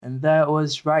That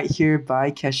was Right Here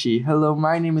by Keshi. Hello,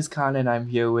 my name is Khan and I'm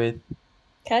here with...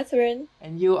 Catherine.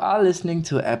 And you are listening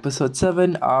to episode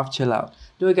 7 of Chill Out.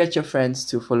 Do get your friends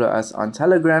to follow us on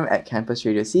Telegram at Campus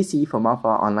Radio CC for more of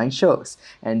our online shows.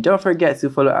 And don't forget to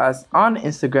follow us on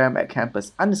Instagram at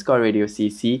campus_radio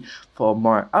CC for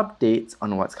more updates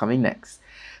on what's coming next.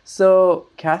 So,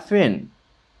 Catherine,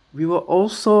 we were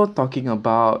also talking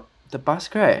about the bus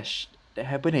crash that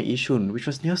happened at Yishun, which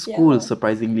was near school, Yeah.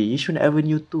 surprisingly. Yishun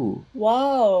Avenue 2.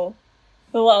 Wow.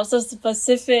 But wow, so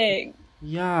specific.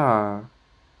 Yeah.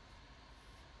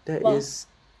 That Wow. is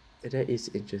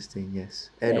interesting, yes.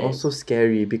 And It also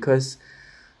scary because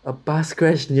a bus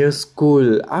crash near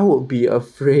school, I would be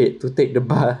afraid to take the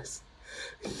bus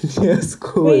near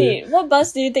school. Wait, what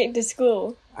bus do you take to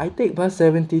school? I take bus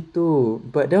 72,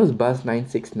 but that was bus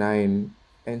 969.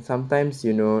 And sometimes,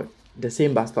 the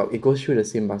same bus stop, it goes through the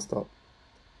same bus stop.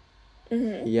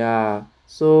 Mm-hmm. Yeah.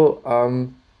 So,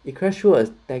 it crashed through a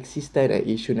taxi stand at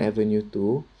Yishun Avenue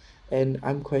 2. And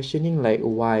I'm questioning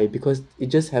why, because it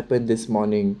just happened this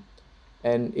morning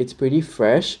and it's pretty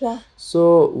fresh. Wow.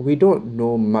 So we don't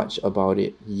know much about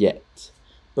it yet.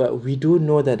 But we do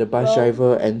know that the bus Well-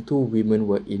 driver and 2 women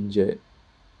were injured,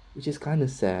 which is kind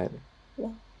of sad.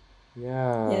 Wow.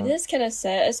 Yeah. Yeah, this is kind of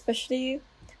sad, especially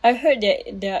I heard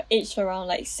that they're aged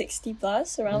around 60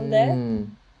 plus around there.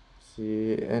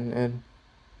 See, and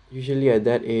usually at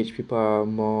that age, people are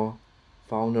more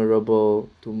vulnerable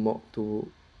to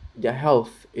their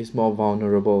health is more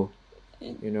vulnerable,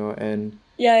 and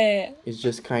Yeah. it's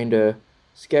just kind of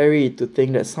scary to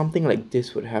think that something like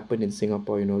this would happen in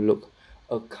Singapore. Look,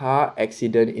 a car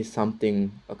accident is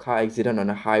something. A car accident on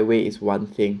a highway is one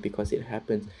thing because it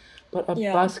happens. But a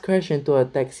Yeah. bus crash into a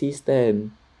taxi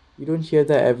stand, you don't hear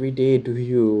that every day, do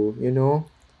you?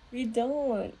 We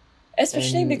don't.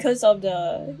 Especially And- because of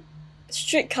the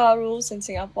strict car rules in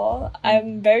Singapore.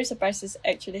 I'm very surprised this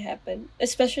actually happened.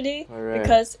 Especially Correct.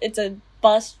 because it's a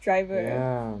bus driver.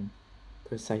 Yeah,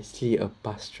 precisely a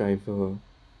bus driver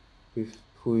with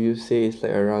who you say is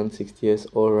around 60 years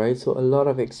old, right? So a lot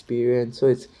of experience. So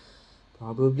it's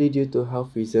probably due to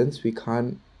health reasons. We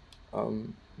can't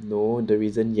know the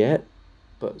reason yet,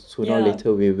 but sooner or Yeah.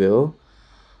 later we will.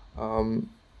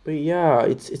 But yeah,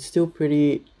 it's still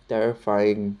pretty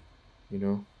terrifying,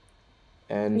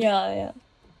 and Yeah.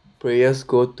 prayers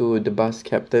go to the bus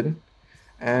captain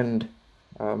and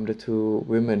the 2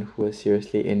 women who were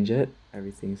seriously injured.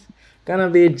 Everything's gonna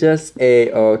be just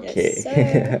a-okay. Yes,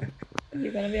 sir.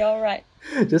 You're gonna be alright.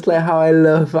 Just like how I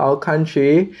love our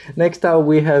country. Next up,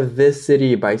 we have This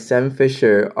City by Sam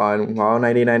Fisher on Wow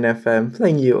 99 FM,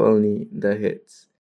 playing you only the hits.